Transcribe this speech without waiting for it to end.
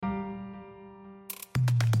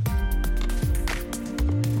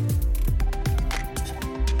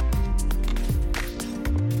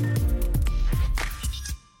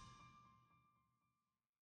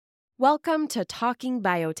Welcome to Talking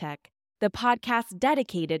Biotech, the podcast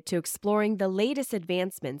dedicated to exploring the latest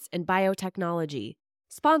advancements in biotechnology,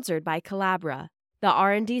 sponsored by Collabra, the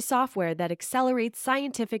R&D software that accelerates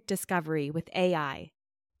scientific discovery with AI.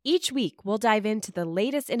 Each week, we'll dive into the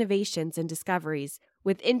latest innovations and discoveries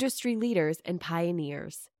with industry leaders and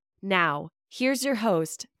pioneers. Now, here's your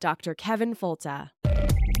host, Dr. Kevin Folta.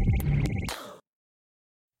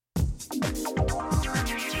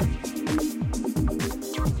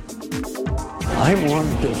 I want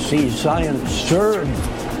to see science serve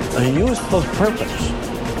a useful purpose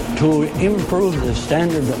to improve the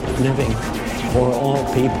standard of living for all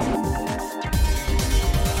people.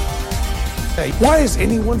 Why is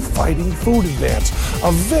anyone fighting food advance?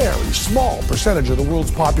 A very small percentage of the world's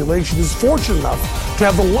population is fortunate enough to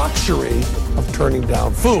have the luxury of turning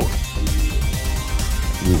down food.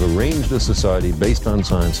 We've arranged a society based on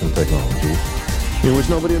science and technology in which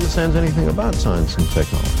nobody understands anything about science and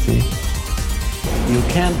technology. You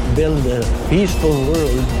can't build a peaceful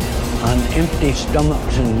world on empty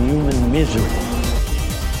stomachs and human misery.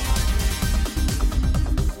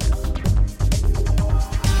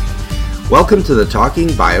 Welcome to the Talking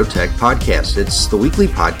Biotech Podcast. It's the weekly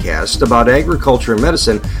podcast about agriculture and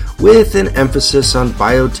medicine with an emphasis on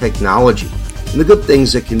biotechnology and the good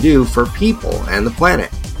things it can do for people and the planet.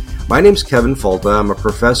 My name's Kevin Folta. I'm a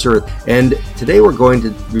professor, and today we're going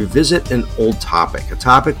to revisit an old topic, a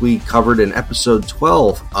topic we covered in episode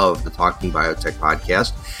 12 of the Talking Biotech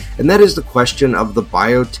Podcast, and that is the question of the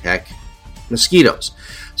biotech mosquitoes.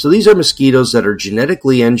 So these are mosquitoes that are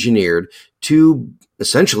genetically engineered to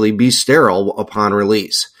essentially be sterile upon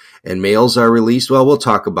release. And males are released. Well, we'll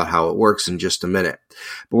talk about how it works in just a minute.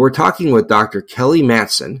 But we're talking with Dr. Kelly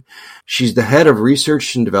Matson. She's the head of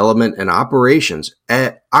research and development and operations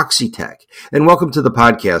at Oxitec. And welcome to the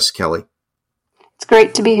podcast, Kelly. It's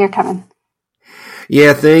great to be here, Kevin.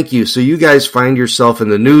 Yeah, thank you. So you guys find yourself in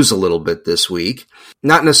the news a little bit this week,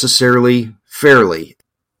 not necessarily fairly.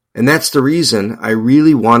 And that's the reason I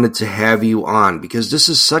really wanted to have you on, because this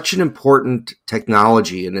is such an important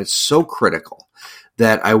technology and it's so critical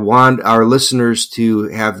that I want our listeners to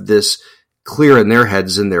have this clear in their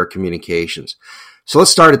heads in their communications. So let's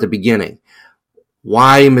start at the beginning.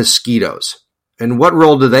 Why mosquitoes? And what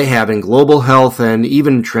role do they have in global health and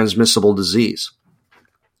even transmissible disease?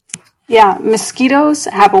 Yeah, mosquitoes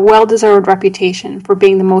have a well-deserved reputation for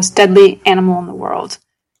being the most deadly animal in the world.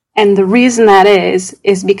 And the reason that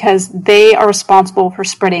is because they are responsible for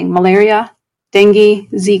spreading malaria, dengue,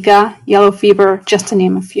 Zika, yellow fever, just to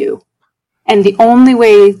name a few. And the only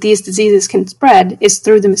way these diseases can spread is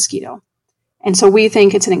through the mosquito. And so we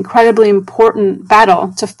think it's an incredibly important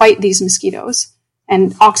battle to fight these mosquitoes.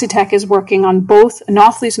 And Oxitec is working on both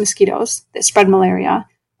Anopheles mosquitoes that spread malaria,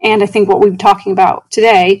 and I think what we've been talking about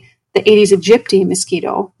today, the Aedes aegypti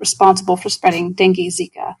mosquito, responsible for spreading dengue,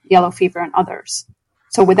 Zika, yellow fever, and others.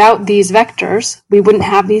 So without these vectors, we wouldn't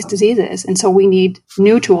have these diseases, and so we need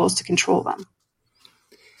new tools to control them.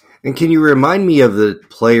 And can you remind me of the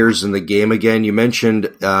players in the game again? You mentioned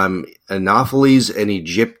Anopheles and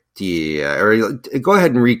Aegypti. Go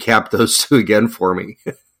ahead and recap those two again for me.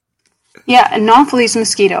 Yeah, Anopheles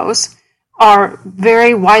mosquitoes are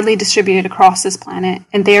very widely distributed across this planet,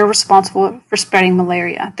 and they are responsible for spreading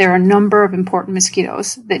malaria. There are a number of important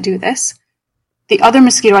mosquitoes that do this. The other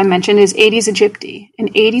mosquito I mentioned is Aedes aegypti,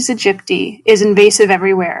 and Aedes aegypti is invasive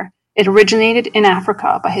everywhere. It originated in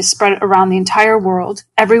Africa, but has spread around the entire world,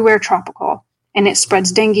 everywhere tropical, and it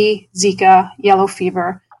spreads dengue, Zika, yellow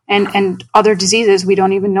fever, and other diseases we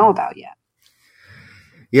don't even know about yet.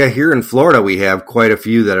 Yeah, here in Florida, we have quite a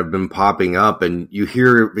few that have been popping up, and you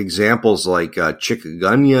hear examples like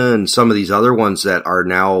chikungunya and some of these other ones that are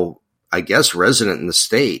now, I guess, resident in the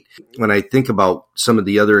state. When I think about some of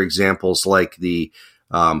the other examples like the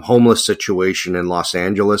homeless situation in Los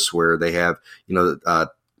Angeles, where they have,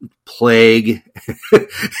 plague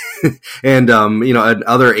and,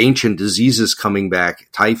 other ancient diseases coming back,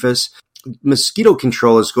 typhus, mosquito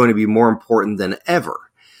control is going to be more important than ever.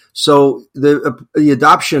 So the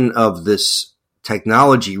adoption of this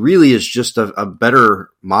technology really is just a better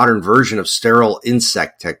modern version of sterile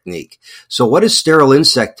insect technique. So what is sterile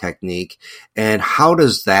insect technique and how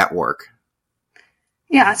does that work?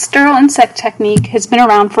 Yeah, sterile insect technique has been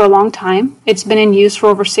around for a long time. It's been in use for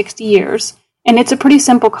over 60 years. And it's a pretty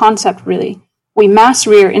simple concept, really. We mass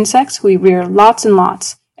rear insects, we rear lots and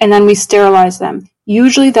lots, and then we sterilize them.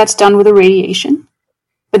 Usually that's done with irradiation.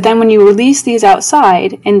 But then when you release these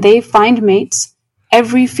outside and they find mates,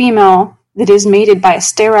 every female that is mated by a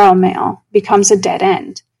sterile male becomes a dead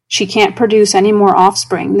end. She can't produce any more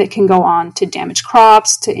offspring that can go on to damage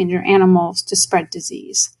crops, to injure animals, to spread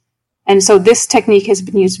disease. And so this technique has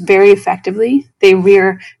been used very effectively. They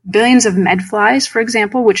rear billions of medflies, for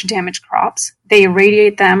example, which damage crops. They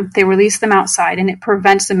irradiate them, they release them outside, and it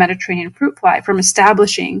prevents the Mediterranean fruit fly from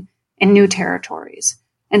establishing in new territories.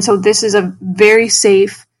 And so this is a very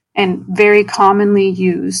safe and very commonly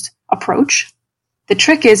used approach. The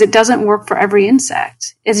trick is it doesn't work for every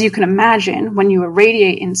insect. As you can imagine, when you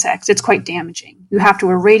irradiate insects, it's quite damaging. You have to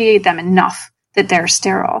irradiate them enough that they're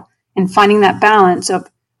sterile. And finding that balance of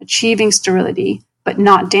achieving sterility, but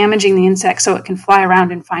not damaging the insect so it can fly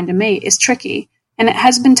around and find a mate is tricky. And it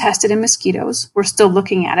has been tested in mosquitoes. We're still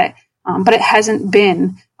looking at it, but it hasn't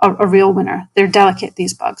been a real winner. They're delicate,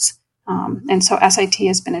 these bugs. And so SIT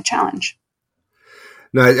has been a challenge.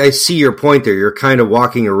 Now, I see your point there. You're kind of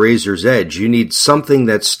walking a razor's edge. You need something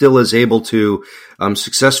that still is able to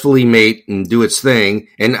successfully mate and do its thing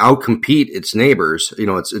and outcompete its neighbors,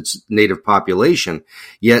 its native population,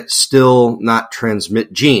 yet still not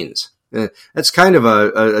transmit genes. That's kind of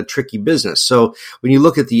a tricky business. So when you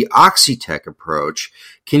look at the Oxitec approach,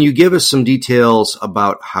 can you give us some details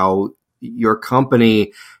about how your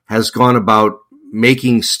company has gone about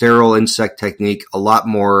making sterile insect technique a lot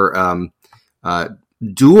more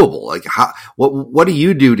doable? Like, what do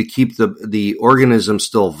you do to keep the organism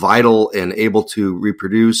still vital and able to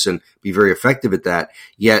reproduce and be very effective at that,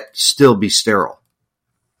 yet still be sterile?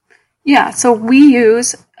 Yeah, so we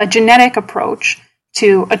use a genetic approach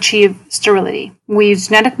to achieve sterility. We use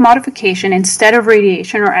genetic modification instead of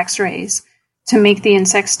radiation or X-rays to make the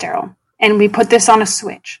insect sterile. And we put this on a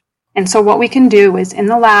switch. And so what we can do is in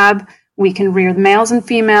the lab, we can rear the males and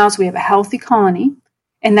females. We have a healthy colony.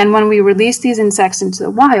 And then when we release these insects into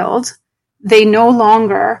the wild, they no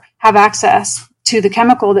longer have access to the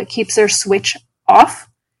chemical that keeps their switch off,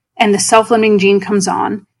 and the self-limiting gene comes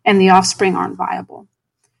on, and the offspring aren't viable.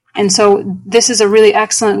 And so this is a really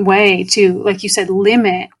excellent way to, like you said,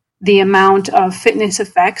 limit the amount of fitness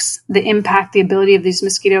effects that impact the ability of these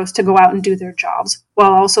mosquitoes to go out and do their jobs,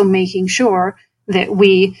 while also making sure that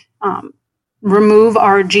we remove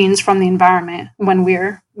our genes from the environment when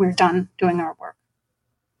we're done doing our work.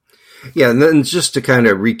 Yeah, and then just to kind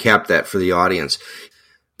of recap that for the audience,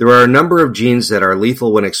 there are a number of genes that are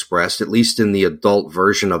lethal when expressed, at least in the adult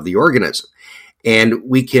version of the organism, and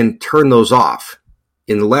we can turn those off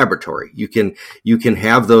in the laboratory. You can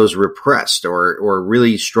have those repressed or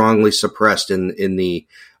really strongly suppressed in the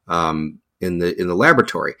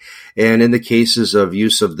laboratory. And in the cases of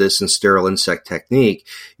use of this in sterile insect technique,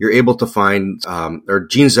 you're able to find or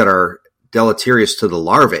genes that are deleterious to the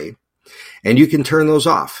larvae, and you can turn those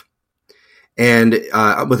off. And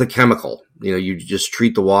with a chemical, you just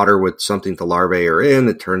treat the water with something the larvae are in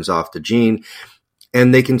that turns off the gene,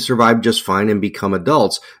 and they can survive just fine and become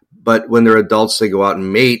adults. But when they're adults, they go out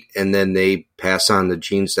and mate, and then they pass on the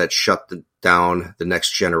genes that shut down the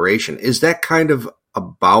next generation. Is that kind of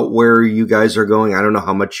about where you guys are going? I don't know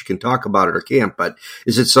how much you can talk about it or can't, but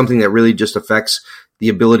is it something that really just affects the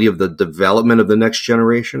ability of the development of the next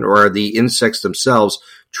generation, or are the insects themselves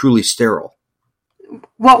truly sterile?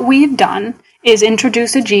 What we've done is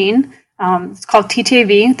introduce a gene. It's called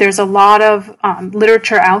TTAV. There's a lot of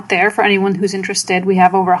literature out there for anyone who's interested. We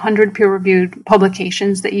have over 100 peer-reviewed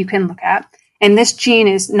publications that you can look at. And this gene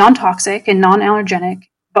is non-toxic and non-allergenic,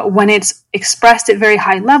 but when it's expressed at very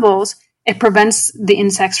high levels, it prevents the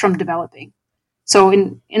insects from developing. So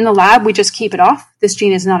in the lab, we just keep it off. This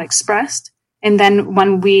gene is not expressed. And then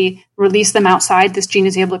when we release them outside, this gene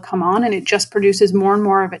is able to come on, and it just produces more and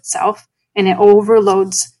more of itself. And it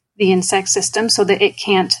overloads the insect system so that it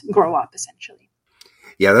can't grow up, essentially.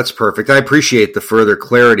 Yeah, that's perfect. I appreciate the further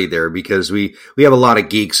clarity there, because we have a lot of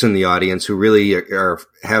geeks in the audience who really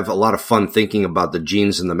have a lot of fun thinking about the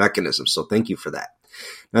genes and the mechanisms. So thank you for that.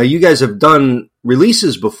 Now, you guys have done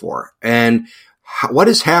releases before, and what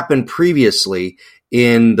has happened previously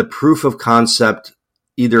in the proof of concept,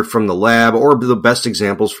 either from the lab or the best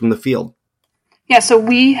examples from the field? Yeah, so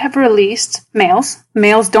we have released males.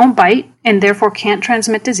 Males don't bite and therefore can't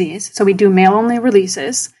transmit disease. So we do male-only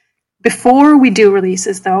releases. Before we do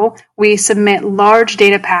releases, though, we submit large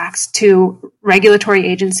data packs to regulatory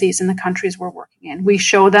agencies in the countries we're working in. We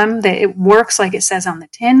show them that it works like it says on the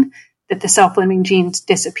tin, that the self-limiting gene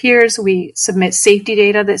disappears. We submit safety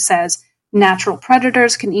data that says natural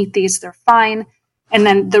predators can eat these, they're fine. And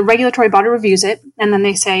then the regulatory body reviews it, and then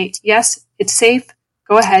they say, yes, it's safe.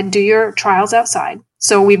 Go ahead, do your trials outside.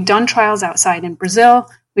 So we've done trials outside in Brazil.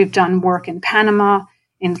 We've done work in Panama,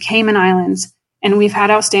 in Cayman Islands, and we've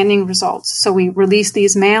had outstanding results. So we release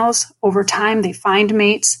these males. Over time, they find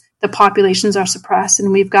mates. The populations are suppressed,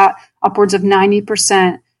 and we've got upwards of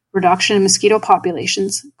 90% reduction in mosquito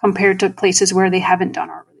populations compared to places where they haven't done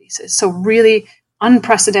our releases. So really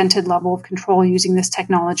unprecedented level of control using this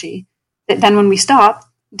technology that then when we stop,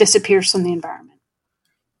 disappears from the environment.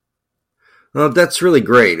 Well, that's really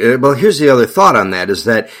great. Well, here's the other thought on that is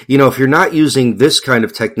that, if you're not using this kind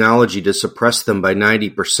of technology to suppress them by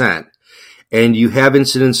 90% and you have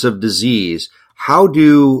incidents of disease, how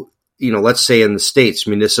do, let's say in the States,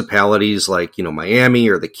 municipalities like, Miami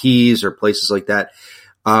or the Keys or places like that,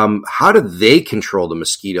 how do they control the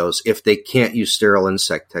mosquitoes if they can't use sterile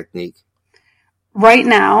insect technique? Right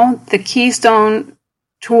now, the keystone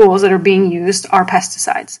tools that are being used are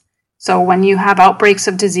pesticides. So when you have outbreaks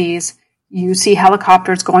of disease, you see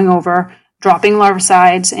helicopters going over, dropping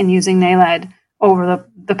larvicides and using NALED over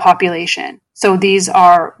the population. So these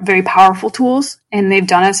are very powerful tools, and they've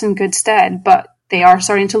done us in good stead, but they are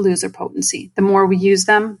starting to lose their potency. The more we use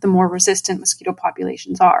them, the more resistant mosquito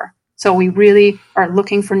populations are. So we really are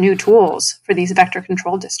looking for new tools for these vector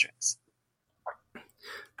control districts.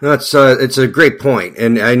 It's a great point.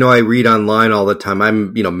 And I know I read online all the time.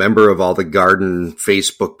 I'm, member of all the garden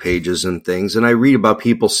Facebook pages and things. And I read about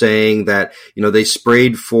people saying that, they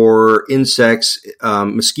sprayed for insects,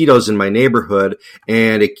 mosquitoes in my neighborhood,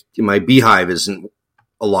 and my beehive isn't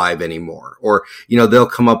alive anymore. Or, they'll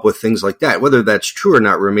come up with things like that. Whether that's true or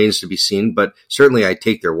not remains to be seen, but certainly I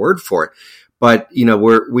take their word for it. But,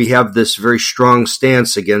 we have this very strong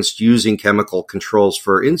stance against using chemical controls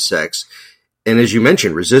for insects. And as you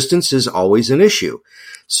mentioned, resistance is always an issue.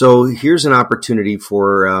 So here's an opportunity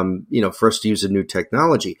for, for us to use a new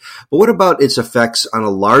technology. But what about its effects on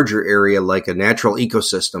a larger area like a natural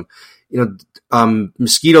ecosystem?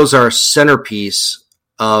 Mosquitoes are a centerpiece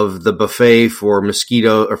of the buffet for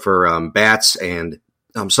bats and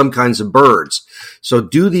some kinds of birds. So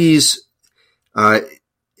do these, either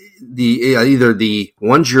the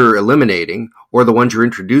ones you're eliminating or the ones you're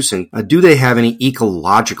introducing, do they have any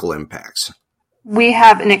ecological impacts? We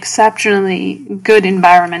have an exceptionally good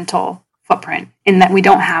environmental footprint in that we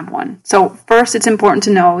don't have one. So first, it's important to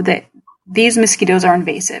know that these mosquitoes are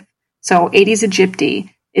invasive. So Aedes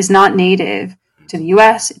aegypti is not native to the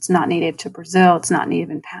US, it's not native to Brazil, it's not native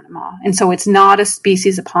in Panama. And so it's not a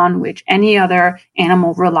species upon which any other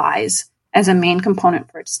animal relies as a main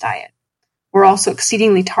component for its diet. We're also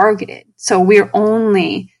exceedingly targeted. So we're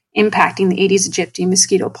only impacting the Aedes aegypti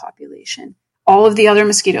mosquito population. All of the other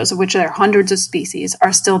mosquitoes, of which there are hundreds of species,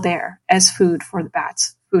 are still there as food for the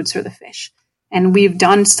bats, foods for the fish. And we've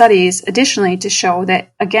done studies additionally to show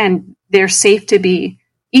that, again, they're safe to be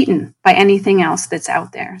eaten by anything else that's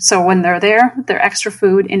out there. So when they're there, they're extra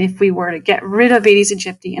food. And if we were to get rid of Aedes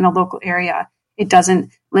aegypti in a local area, it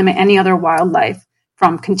doesn't limit any other wildlife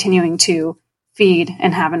from continuing to feed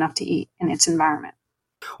and have enough to eat in its environment.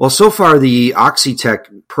 Well, so far, the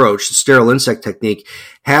Oxitec approach, the sterile insect technique,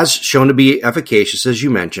 has shown to be efficacious, as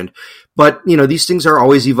you mentioned. But, these things are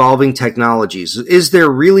always evolving technologies. Is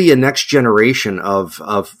there really a next generation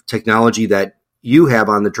of technology that you have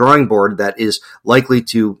on the drawing board that is likely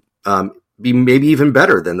to be maybe even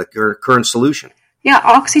better than the current solution? Yeah,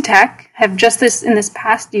 Oxitec have just in this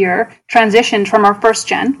past year transitioned from our first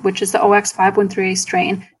gen, which is the OX513A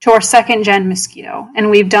strain, to our second gen mosquito.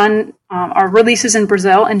 And we've done our releases in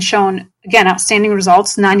Brazil and shown, again, outstanding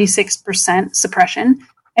results, 96% suppression.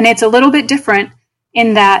 And it's a little bit different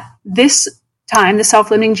in that this time the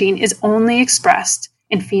self-limiting gene is only expressed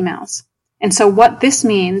in females. And so what this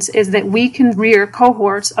means is that we can rear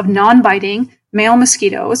cohorts of non-biting male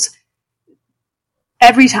mosquitoes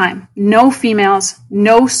every time. No females,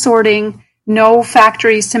 no sorting, no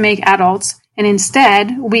factories to make adults. And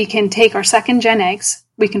instead, we can take our second gen eggs,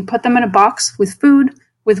 we can put them in a box with food,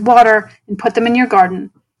 with water, and put them in your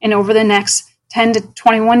garden. And over the next 10 to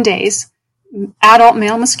 21 days, adult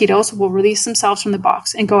male mosquitoes will release themselves from the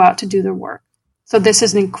box and go out to do their work. So this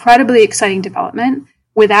is an incredibly exciting development.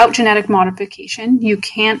 Without genetic modification, you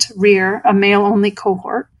can't rear a male-only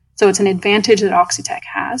cohort. So it's an advantage that Oxitec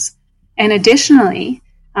has. And additionally,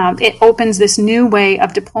 it opens this new way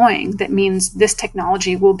of deploying that means this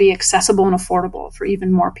technology will be accessible and affordable for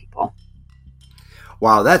even more people.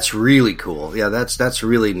 Wow, that's really cool. Yeah, that's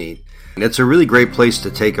really neat. And it's a really great place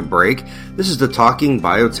to take a break. This is the Talking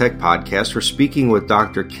Biotech podcast. We're speaking with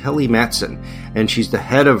Dr. Kelly Matson, and she's the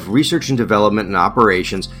head of research and development and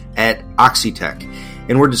operations at Oxitec.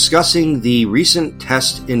 And we're discussing the recent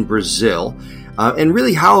test in Brazil and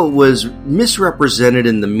really how it was misrepresented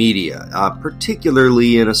in the media,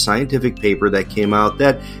 particularly in a scientific paper that came out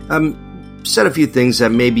that said a few things that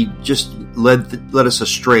maybe just led us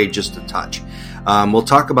astray just a touch. We'll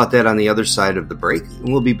talk about that on the other side of the break,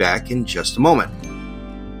 and we'll be back in just a moment.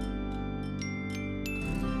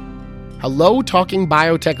 Hello, Talking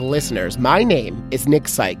Biotech listeners. My name is Nick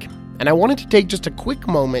Syke, and I wanted to take just a quick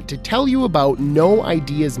moment to tell you about No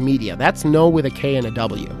Ideas Media. That's No with a K and a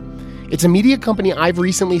W. It's a media company I've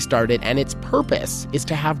recently started, and its purpose is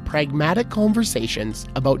to have pragmatic conversations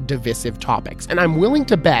about divisive topics. And I'm willing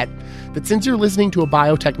to bet that since you're listening to a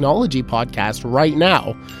biotechnology podcast right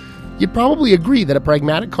now, you'd probably agree that a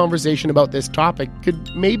pragmatic conversation about this topic could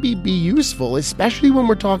maybe be useful, especially when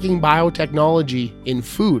we're talking biotechnology in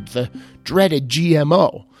food, the dreaded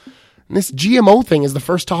GMO. And this GMO thing is the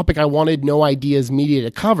first topic I wanted No Ideas Media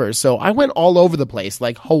to cover, so I went all over the place,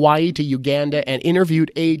 like Hawaii to Uganda, and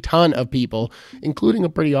interviewed a ton of people, including a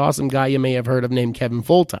pretty awesome guy you may have heard of named Kevin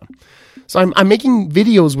Folta. So I'm making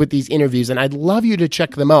videos with these interviews, and I'd love you to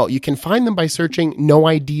check them out. You can find them by searching No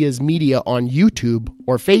Ideas Media on YouTube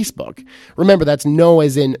or Facebook. Remember, that's no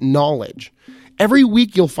as in knowledge. Every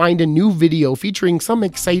week you'll find a new video featuring some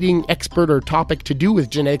exciting expert or topic to do with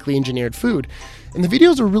genetically engineered food. And the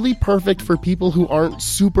videos are really perfect for people who aren't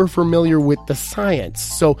super familiar with the science.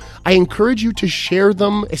 So I encourage you to share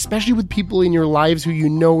them, especially with people in your lives who you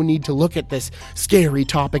know need to look at this scary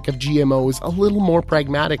topic of GMOs a little more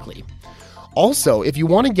pragmatically. Also, if you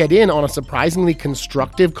want to get in on a surprisingly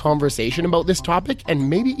constructive conversation about this topic and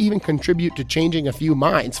maybe even contribute to changing a few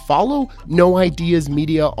minds, follow No Ideas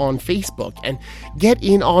Media on Facebook and get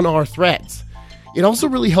in on our threads. It also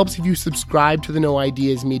really helps if you subscribe to the No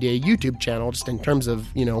Ideas Media YouTube channel, just in terms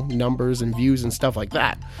of, numbers and views and stuff like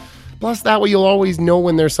that. Plus, that way you'll always know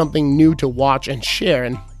when there's something new to watch and share.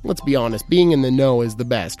 And let's be honest, being in the know is the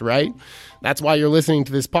best, right? That's why you're listening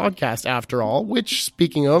to this podcast after all, which,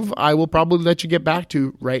 speaking of, I will probably let you get back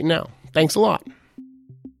to right now. Thanks a lot.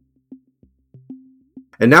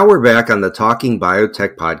 And now we're back on the Talking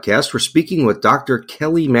Biotech podcast. We're speaking with Dr.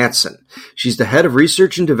 Kelly Mattson. She's the head of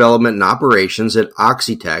research and development and operations at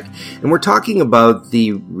Oxitec. And we're talking about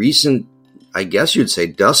the recent, I guess you'd say,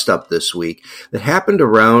 dust up this week that happened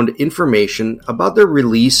around information about their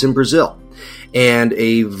release in Brazil. And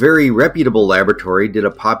a very reputable laboratory did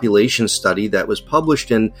a population study that was published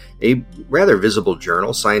in a rather visible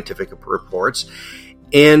journal, Scientific Reports,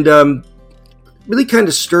 and really kind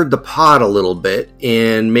of stirred the pot a little bit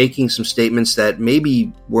in making some statements that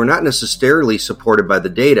maybe were not necessarily supported by the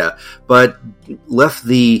data, but left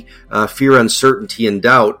the fear, uncertainty, and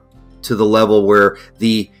doubt to the level where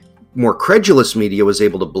the more credulous media was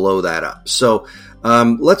able to blow that up. So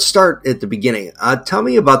let's start at the beginning. Tell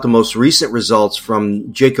me about the most recent results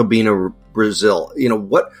from Jacobina, Brazil.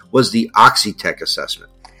 What was the Oxitec assessment?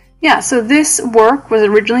 Yeah, so this work was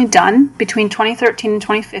originally done between 2013 and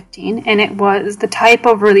 2015, and it was the type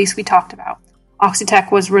of release we talked about.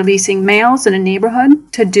 Oxitec was releasing males in a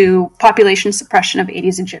neighborhood to do population suppression of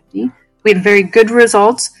Aedes aegypti. We had very good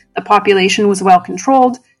results. The population was well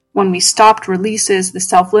controlled. When we stopped releases, the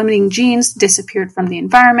self-limiting genes disappeared from the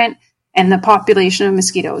environment, and the population of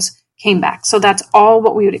mosquitoes came back. So that's all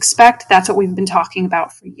what we would expect. That's what we've been talking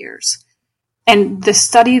about for years. And the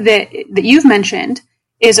study that you've mentioned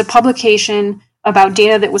is a publication about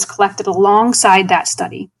data that was collected alongside that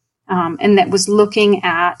study, and that was looking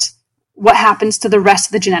at what happens to the rest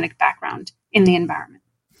of the genetic background in the environment.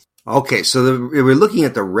 Okay, so we're looking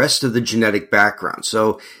at the rest of the genetic background.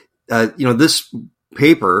 So, this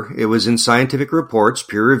paper, it was in Scientific Reports,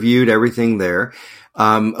 peer-reviewed, everything there.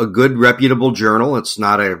 A good reputable journal. It's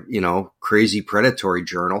not a, crazy predatory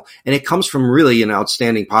journal. And it comes from really an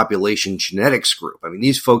outstanding population genetics group. I mean,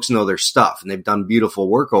 these folks know their stuff and they've done beautiful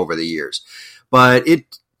work over the years. But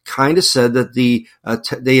it kind of said that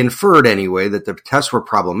they inferred anyway that the tests were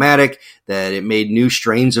problematic, that it made new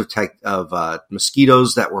strains of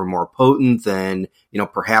mosquitoes that were more potent than,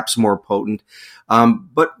 perhaps more potent.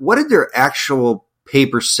 But what did their actual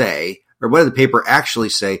paper say? Or what did the paper actually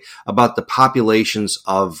say about the populations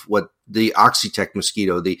of what the Oxitec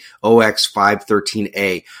mosquito, the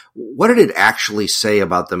OX513A? What did it actually say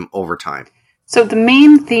about them over time? So the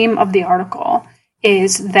main theme of the article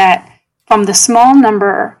is that from the small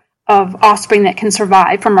number of offspring that can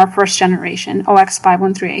survive from our first generation,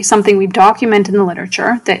 OX513A, something we've documented in the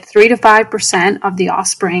literature, that 3 to 5% of the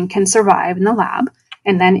offspring can survive in the lab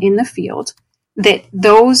and then in the field, that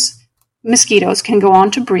those mosquitoes can go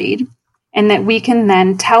on to breed, and that we can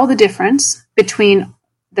then tell the difference between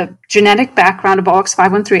the genetic background of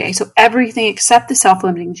OX513A, so everything except the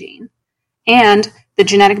self-limiting gene, and the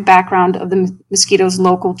genetic background of the mosquitoes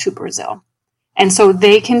local to Brazil. And so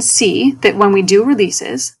they can see that when we do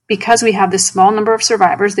releases, because we have this small number of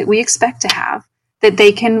survivors that we expect to have, that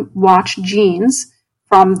they can watch genes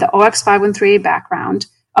from the OX513A background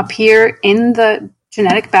appear in the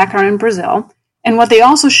genetic background in Brazil. And what they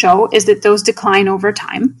also show is that those decline over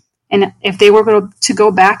time. And if they were to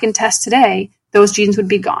go back and test today, those genes would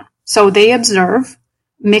be gone. So they observe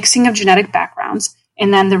mixing of genetic backgrounds,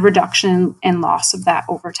 and then the reduction and loss of that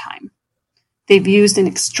over time. They've used an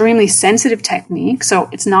extremely sensitive technique, so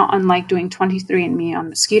it's not unlike doing 23andMe on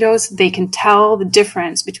mosquitoes. They can tell the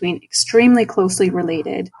difference between extremely closely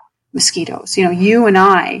related mosquitoes. You and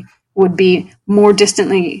I would be more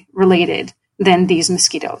distantly related than these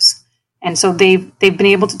mosquitoes. And so they've been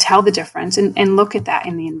able to tell the difference and look at that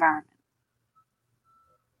in the environment.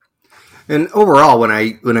 And overall, when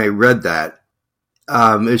I read that,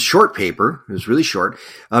 it was short paper. It was really short.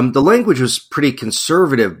 The language was pretty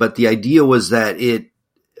conservative, but the idea was that it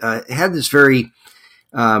had this very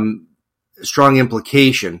strong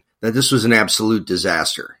implication that this was an absolute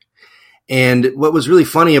disaster. And what was really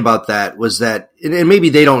funny about that was that, and maybe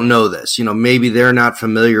they don't know this, maybe they're not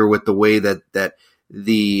familiar with the way that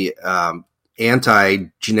the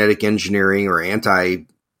anti-genetic engineering or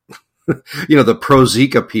the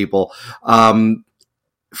pro-Zika people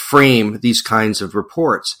frame these kinds of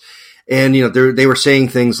reports. And, they were saying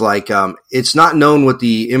things like, it's not known what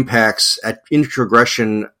the impacts at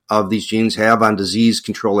introgression of these genes have on disease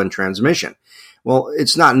control and transmission. Well,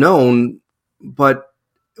 it's not known, but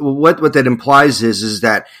what that implies is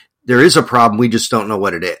that there is a problem. We just don't know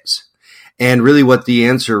what it is. And really what the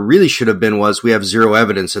answer really should have been was we have zero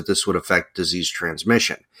evidence that this would affect disease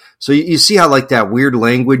transmission. So you see how that weird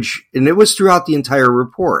language, and it was throughout the entire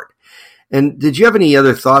report. And did you have any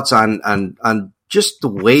other thoughts on just the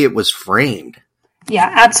way it was framed? Yeah,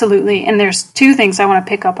 absolutely. And there's two things I want to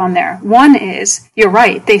pick up on there. One is, you're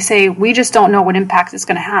right. They say we just don't know what impact it's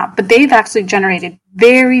going to have. But they've actually generated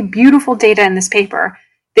very beautiful data in this paper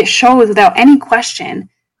that shows without any question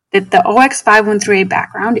that the OX513A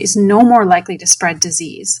background is no more likely to spread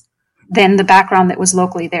disease than the background that was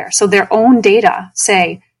locally there. So their own data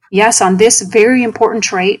say, yes, on this very important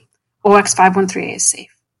trait, OX513A is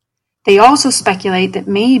safe. They also speculate that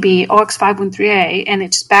maybe OX513A and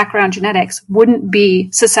its background genetics wouldn't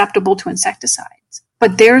be susceptible to insecticides.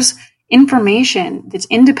 But there's information that's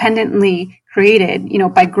independently created,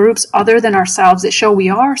 by groups other than ourselves that show we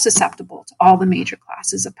are susceptible to all the major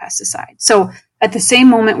classes of pesticides. So at the same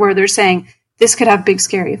moment where they're saying this could have big,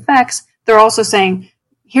 scary effects, they're also saying,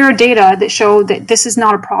 here are data that show that this is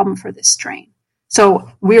not a problem for this strain.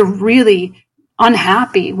 So we're really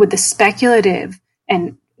unhappy with the speculative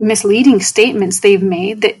and misleading statements they've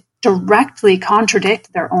made that directly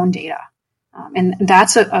contradict their own data. And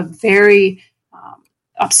that's a very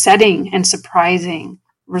upsetting and surprising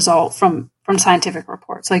result from scientific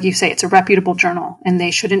reports. Like you say, it's a reputable journal, and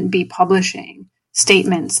they shouldn't be publishing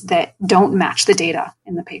statements that don't match the data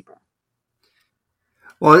in the paper.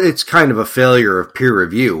 Well, it's kind of a failure of peer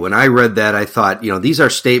review. When I read that, I thought, these are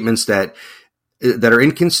statements that are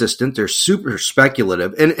inconsistent. They're super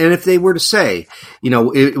speculative. And if they were to say,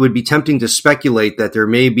 it would be tempting to speculate that there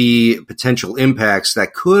may be potential impacts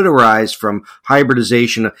that could arise from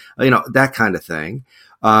hybridization, that kind of thing.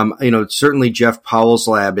 Certainly Jeff Powell's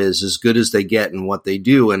lab is as good as they get in what they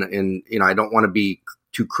do. And I don't want to be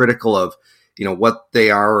too critical of, what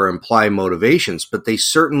they are or imply motivations, but they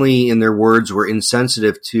certainly, in their words, were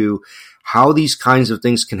insensitive to how these kinds of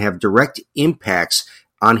things can have direct impacts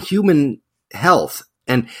on human health.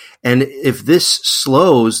 And if this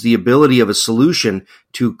slows the ability of a solution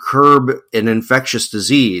to curb an infectious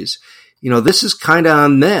disease, this is kind of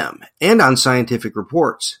on them and on scientific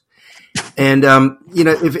reports. And,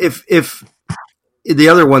 if the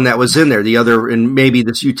other one that was in there, and maybe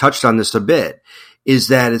you touched on this a bit, is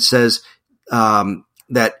that it says,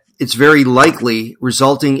 that it's very likely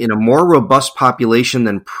resulting in a more robust population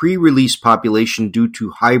than pre-release population due to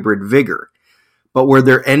hybrid vigor. But were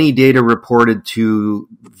there any data reported to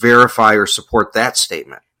verify or support that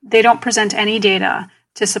statement? They don't present any data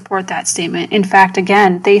to support that statement. In fact,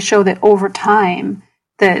 again, they show that over time,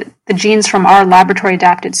 the genes from our laboratory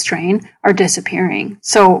adapted strain are disappearing.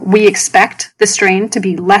 So we expect the strain to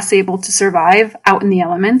be less able to survive out in the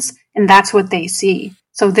elements, and that's what they see.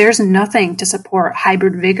 So there's nothing to support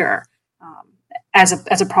hybrid vigor as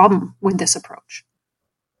a problem with this approach.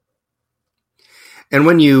 And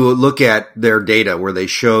when you look at their data where they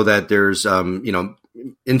show that there's,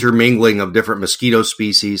 intermingling of different mosquito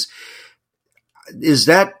species, is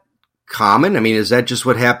that common? I mean, is that just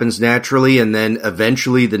what happens naturally? And then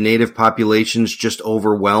eventually the native populations just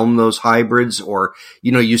overwhelm those hybrids, or,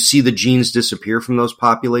 you see the genes disappear from those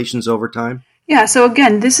populations over time? Yeah. So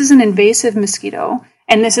again, this is an invasive mosquito,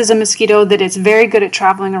 and this is a mosquito that is very good at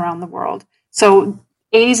traveling around the world. So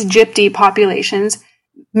Aedes aegypti populations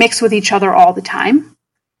mix with each other all the time.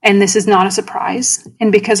 And this is not a surprise.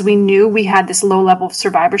 And because we knew we had this low level of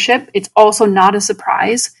survivorship, it's also not a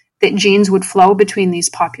surprise that genes would flow between these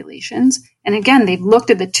populations. And again, they've looked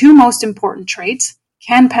at the two most important traits,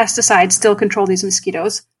 Can pesticides still control these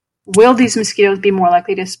mosquitoes? Will these mosquitoes be more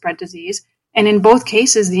likely to spread disease? And in both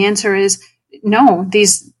cases, the answer is no.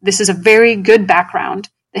 This is a very good background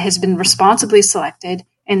that has been responsibly selected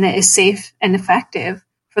and that is safe and effective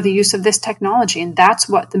for the use of this technology. And that's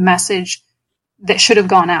what the message that should have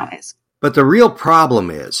gone out is. But the real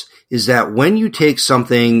problem is that when you take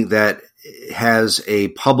something that has a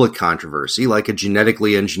public controversy, like a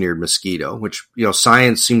genetically engineered mosquito, which,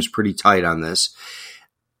 science seems pretty tight on this,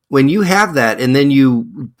 when you have that and then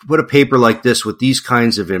you put a paper like this with these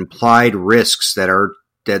kinds of implied risks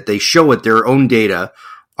that they show with their own data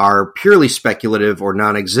are purely speculative or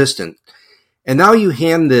non-existent, and now you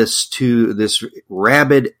hand this to this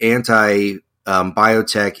rabid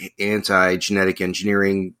anti-biotech, anti-genetic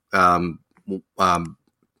engineering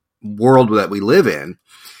world that we live in,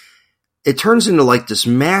 it turns into like this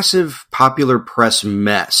massive popular press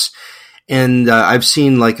mess. And I've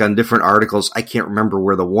seen like on different articles, I can't remember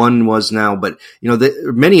where the one was now, but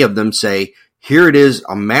many of them say, here it is,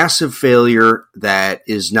 a massive failure that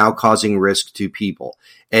is now causing risk to people.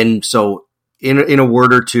 And so in a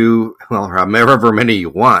word or two, well, however many you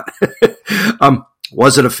want,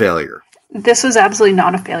 was it a failure? This was absolutely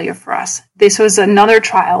not a failure for us. This was another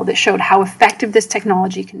trial that showed how effective this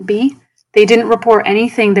technology can be. They didn't report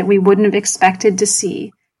anything that we wouldn't have expected to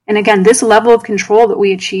see. And again, this level of control that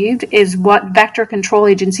we achieved is what vector control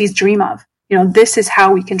agencies dream of. This is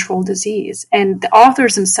how we control disease. And the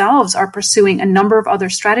authors themselves are pursuing a number of other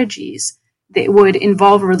strategies that would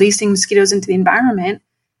involve releasing mosquitoes into the environment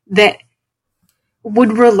that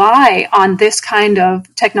would rely on this kind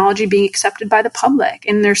of technology being accepted by the public.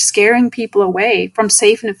 And they're scaring people away from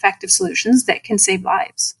safe and effective solutions that can save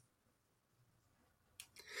lives.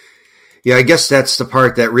 Yeah, I guess that's the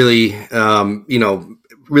part that really,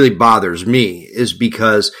 really bothers me, is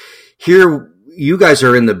because here you guys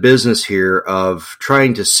are in the business here of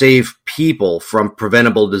trying to save people from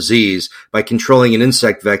preventable disease by controlling an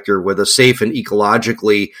insect vector with a safe and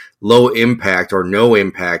ecologically low impact or no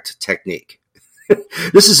impact technique.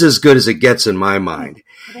 This is as good as it gets in my mind.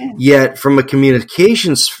 Yeah. Yet from a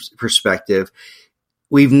communications perspective,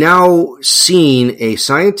 we've now seen a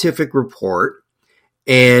scientific report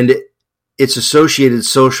and its associated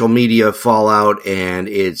social media fallout and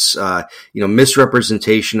its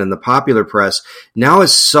misrepresentation in the popular press now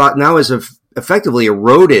has effectively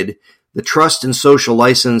eroded the trust and social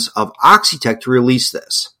license of Oxitec to release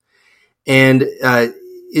this. And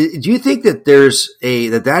do you think that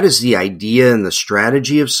that is the idea and the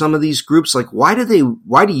strategy of some of these groups? Like, why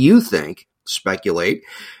do you think, speculate,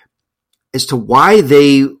 as to why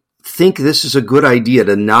they think this is a good idea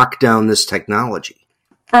to knock down this technology?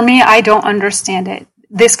 For me, I don't understand it.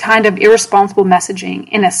 This kind of irresponsible messaging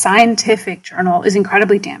in a scientific journal is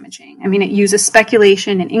incredibly damaging. I mean, it uses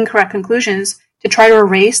speculation and incorrect conclusions to try to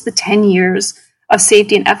erase the 10 years of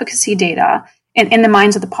safety and efficacy data in the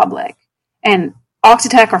minds of the public. And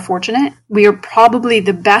Oxitec are fortunate. We are probably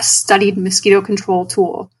the best studied mosquito control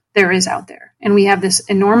tool there is out there. And we have this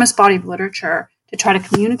enormous body of literature to try to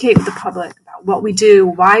communicate with the public about what we do,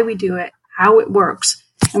 why we do it, how it works.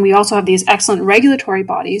 And we also have these excellent regulatory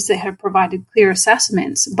bodies that have provided clear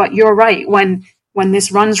assessments. But you're right, when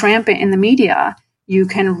this runs rampant in the media, you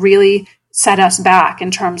can really set us back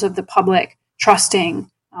in terms of the public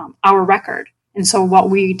trusting our record. And so what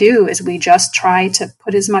we do is we just try to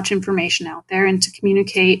put as much information out there and to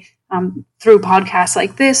communicate through podcasts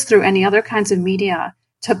like this, through any other kinds of media,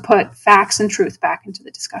 to put facts and truth back into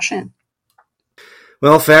the discussion.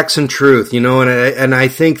 Well, facts and truth, and I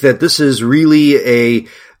think that this is really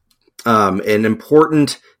an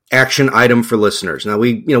important action item for listeners. Now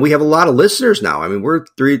we have a lot of listeners now. I mean, we're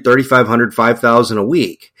 3,500, 5,000 a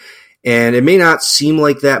week. And it may not seem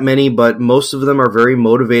like that many, but most of them are very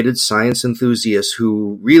motivated science enthusiasts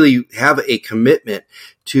who really have a commitment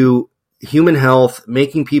to human health,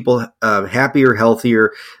 making people happier,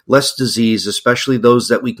 healthier, less disease, especially those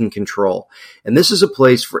that we can control. And this is a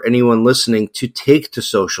place for anyone listening to take to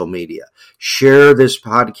social media, share this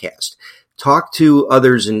podcast, talk to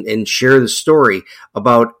others and share the story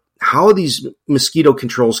about how these mosquito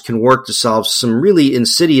controls can work to solve some really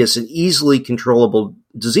insidious and easily controllable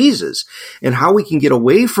diseases, and how we can get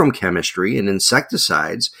away from chemistry and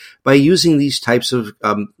insecticides by using these types of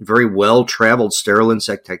very well-traveled sterile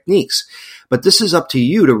insect techniques. But this is up to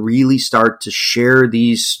you to really start to share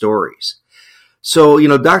these stories. So,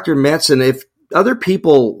 Dr. Mattsson, if other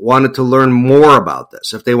people wanted to learn more about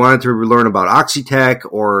this, if they wanted to learn about Oxitec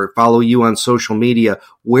or follow you on social media,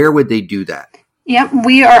 where would they do that? Yep,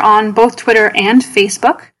 we are on both Twitter and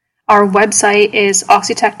Facebook. Our website is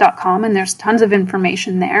oxitec.com, and there's tons of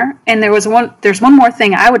information there. And there's one more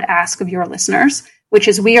thing I would ask of your listeners. which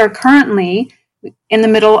is we are currently in the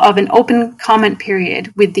middle of an open comment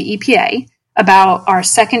period with the EPA about our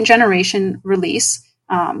second generation release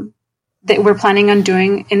that we're planning on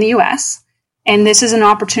doing in the US. And this is an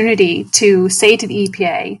opportunity to say to the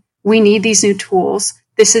EPA, we need these new tools.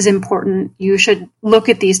 This is important. You should look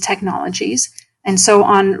at these technologies. And so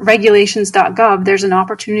on regulations.gov, there's an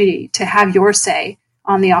opportunity to have your say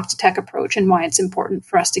on the Optitec approach and why it's important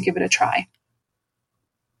for us to give it a try.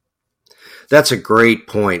 That's a great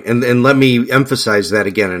point. And let me emphasize that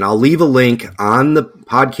again. And I'll leave a link on the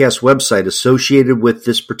podcast website associated with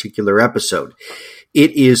this particular episode.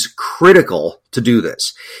 It is critical to do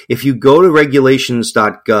this. If you go to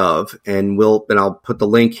regulations.gov, and I'll put the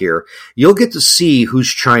link here, you'll get to see who's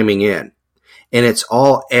chiming in. And it's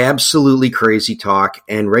all absolutely crazy talk,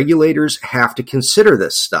 and regulators have to consider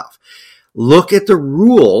this stuff. Look at the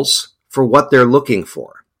rules for what they're looking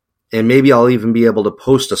for. And maybe I'll even be able to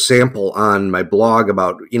post a sample on my blog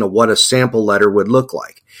about, what a sample letter would look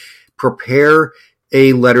like. Prepare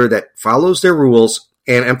a letter that follows their rules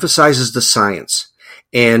and emphasizes the science.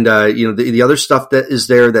 And, the other stuff that is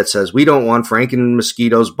there that says we don't want Franken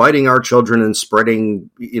mosquitoes biting our children and spreading,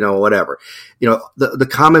 whatever. The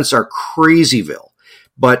comments are crazyville.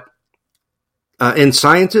 But and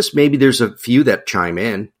scientists, maybe there's a few that chime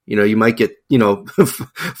in. You might get,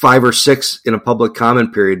 5 or 6 in a public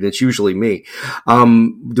comment period, and it's usually me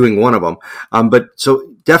doing one of them. But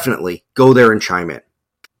so definitely go there and chime in.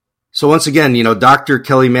 So once again, Dr.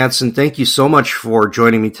 Kelly Madsen, thank you so much for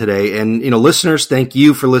joining me today. And, listeners, thank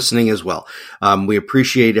you for listening as well. We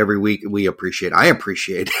appreciate every week. I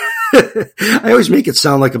appreciate. I always make it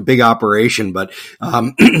sound like a big operation, but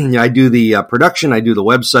I do the production, I do the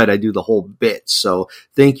website, I do the whole bit. So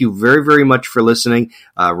thank you very, very much for listening.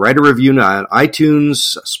 Write a review on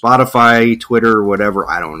iTunes, Spotify, Twitter, whatever.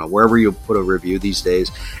 I don't know, wherever you put a review these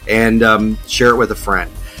days, and share it with a friend.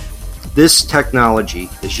 This technology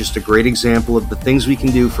is just a great example of the things we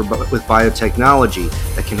can do with biotechnology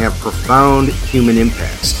that can have profound human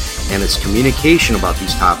impacts. And it's communication about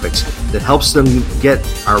these topics that helps them get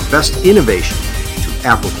our best innovation to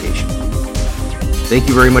application. Thank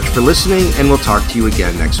you very much for listening, and we'll talk to you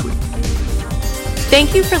again next week.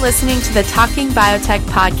 Thank you for listening to the Talking Biotech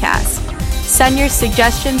podcast. Send your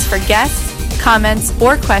suggestions for guests, comments,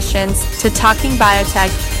 or questions to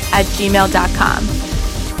talkingbiotech@gmail.com.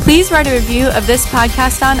 Please write a review of this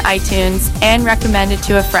podcast on iTunes and recommend it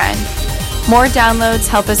to a friend. More downloads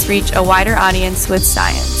help us reach a wider audience with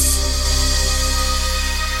science.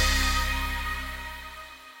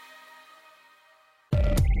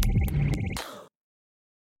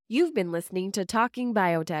 You've been listening to Talking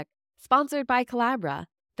Biotech, sponsored by Collabra,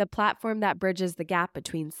 the platform that bridges the gap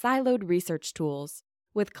between siloed research tools.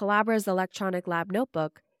 With Collabra's electronic lab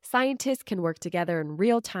notebook, scientists can work together in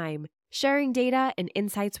real time, sharing data and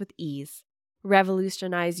insights with ease.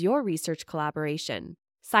 Revolutionize your research collaboration.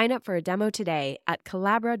 Sign up for a demo today at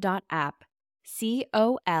collabra.app,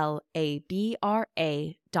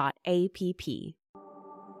 collabra.app.